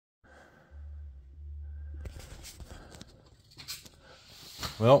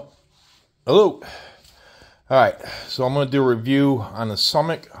Well, hello. Alright, so I'm going to do a review on the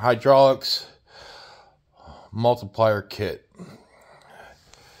Summit Hydraulics Multiplier kit.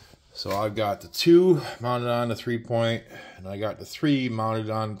 So I've got the 2 mounted on the 3-point, and I got the 3 mounted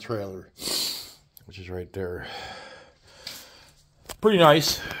on the trailer, which is right there. Pretty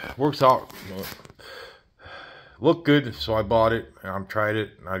nice. Works out. Looked good, so I bought it, and I've tried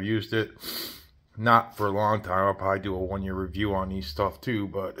it, and I've used it. Not for a long time. I'll probably do a 1-year review on these stuff too,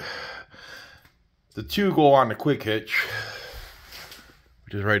 but the 2 go on the quick hitch,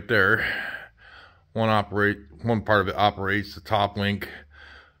 which is right there. One part of it operates the top link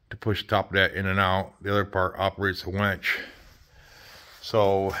to push the top of that in and out. The other part operates the winch.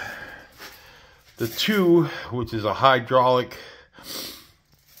 So the 2, which is a hydraulic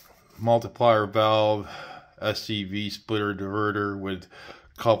multiplier valve SCV splitter diverter with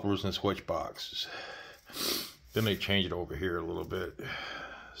couplers and switch boxes. Then they change it over here a little bit.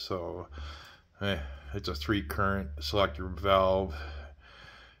 So it's a 3 current selector valve,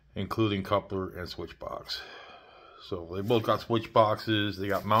 including coupler and switch box. So they both got switch boxes. They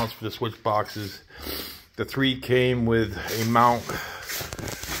got mounts for the switch boxes. The 3 came with a mount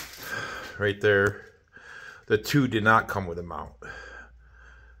right there. The 2 did not come with a mount.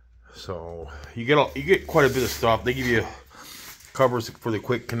 So you get quite a bit of stuff. They give you covers for the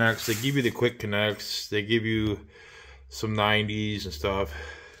quick connects. They give you the quick connects. They give you some 90s and stuff.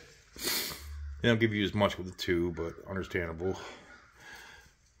 They don't give you as much with the 2, but understandable.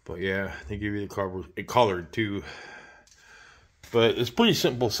 But yeah, they give you the covers. It colored too. But it's pretty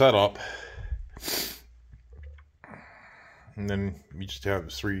simple setup. And then you just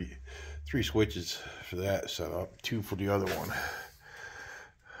have three switches for that setup. 2 for the other one.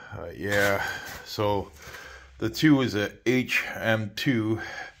 Yeah, so the 2 is a HM2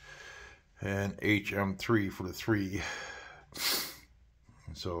 and HM3 for the 3.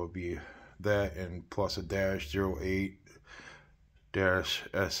 So it'll be that and plus a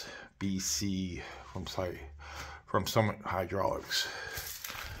 -08-SBC from Summit Hydraulics.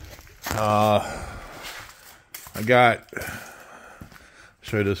 I'll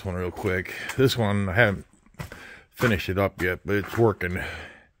show you this one real quick. This one I haven't finished it up yet, but it's working.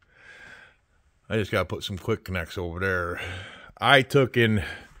 I just gotta put some quick connects over there. I took in,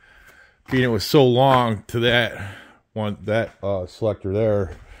 being it was so long to that selector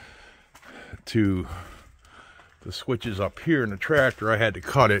there, to the switches up here in the tractor, I had to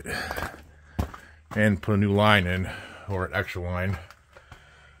cut it and put a new line in, or an extra line.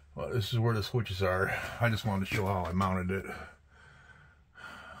 Well, this is where the switches are. I just wanted to show how I mounted it.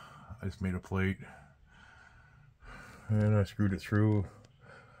 I just made a plate and I screwed it through,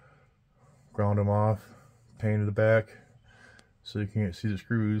 ground them off, painted the back so you can't see the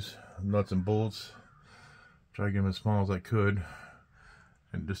screws, nuts and bolts. Try to get them as small as I could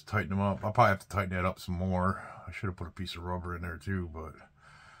and just tighten them up. I'll probably have to tighten that up some more. I should have put a piece of rubber in there too, but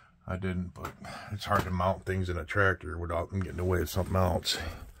I didn't. But it's hard to mount things in a tractor without them getting in the way of something else.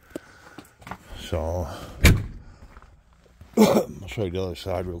 So I'll show you the other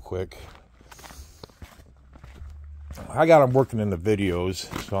side real quick. I got them working in the videos,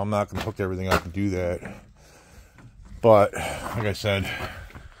 so I'm not going to hook everything up and do that. But like I said,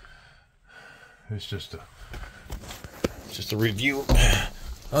 it's just a review.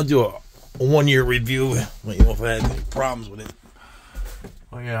 I'll do a 1-year review. Let you know if I had any problems with it.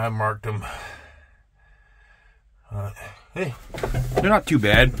 Oh yeah, I marked them. Hey, they're not too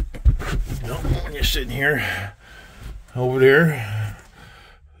bad. You know, when you're sitting here, over there,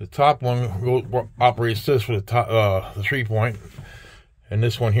 the top one operates this for the top, the 3-point, and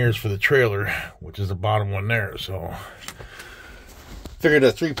this one here is for the trailer, which is the bottom one there. So, figured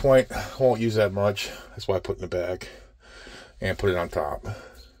the 3-point won't use that much. That's why I put it in the back and put it on top.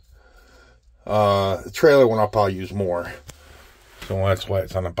 The trailer one I'll probably use more, so that's why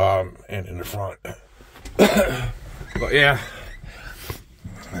it's on the bottom and in the front. But yeah,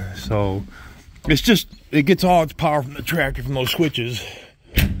 so it's just, it gets all its power from the tractor, from those switches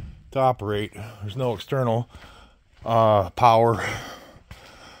to operate. There's no external power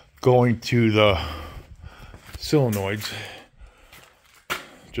going to the solenoids,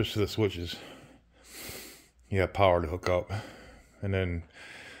 just to the switches. You have power to hook up, and then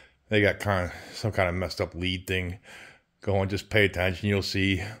they got some kind of messed up lead thing going. Just pay attention, you'll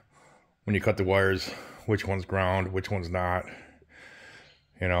see when you cut the wires which one's ground, which one's not.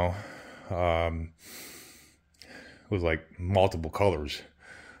 You know, it was like multiple colors.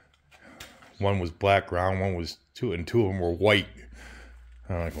 One was black ground, one was two of them were white.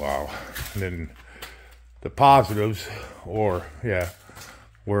 I'm like, wow. And then the positives, were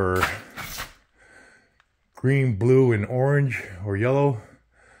green, blue, and orange, or yellow.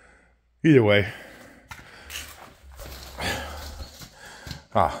 Either way.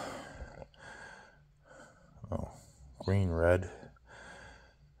 Oh, green, red,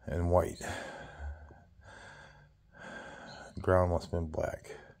 and white. Ground must have been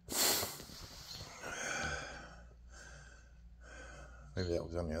black. Maybe that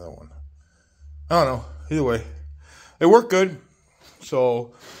was on the other one. I don't know. Either way, it worked good.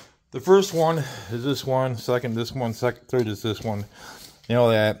 So the first one is this one, second this one, third is this one. You know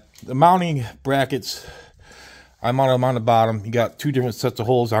that the mounting brackets, I mounted them on the bottom. You got two different sets of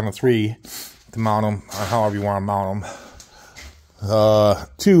holes on the three to mount them, or however you want to mount them.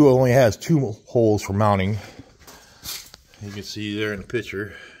 Two only has two holes for mounting. You can see there in the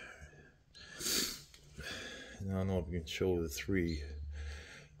picture. I don't know if you can show the three.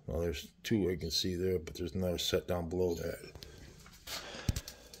 Well, there's two I can see there, but there's another set down below that.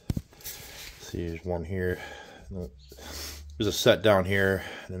 See, there's one here. There's a set down here,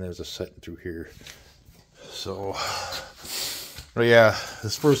 and then there's a set through here. So, but yeah,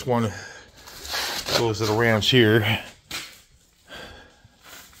 this first one goes to the ramps here.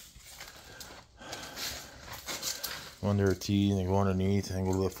 Under a T, and they go underneath, and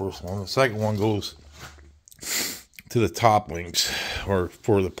go to the first one. The second one goes to the top links, or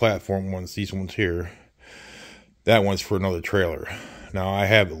for the platform ones, these ones here. That one's for another trailer. Now, I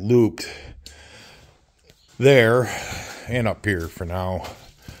have it looped there and up here for now.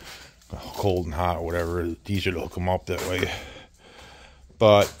 Cold and hot or whatever, it's easier to hook them up that way.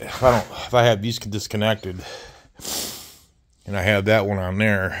 But if I have these disconnected and I have that one on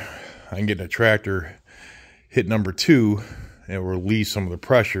there, I can get in a tractor, hit number 2, and it will release some of the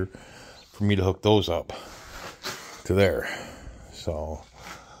pressure for me to hook those up to there. So,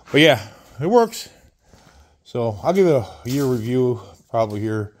 but yeah, it works. So I'll give it a year review, probably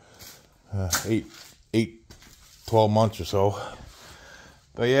here 12 months or so.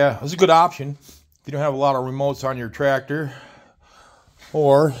 But yeah, it's a good option if you don't have a lot of remotes on your tractor,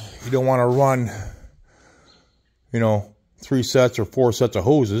 or you don't want to run, you know, 3 sets or 4 sets of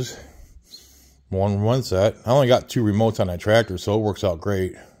hoses. One set. I only got 2 remotes on that tractor, so it works out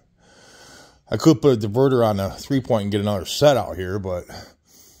great. I could put a diverter on the 3-point and get another set out here, but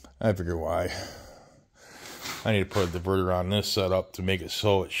I figure why. I need to put a diverter on this setup to make it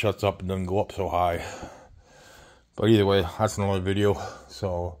so it shuts up and doesn't go up so high. But either way, that's another video.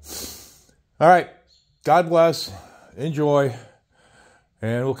 So, all right. God bless. Enjoy.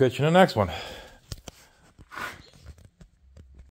 And we'll catch you in the next one.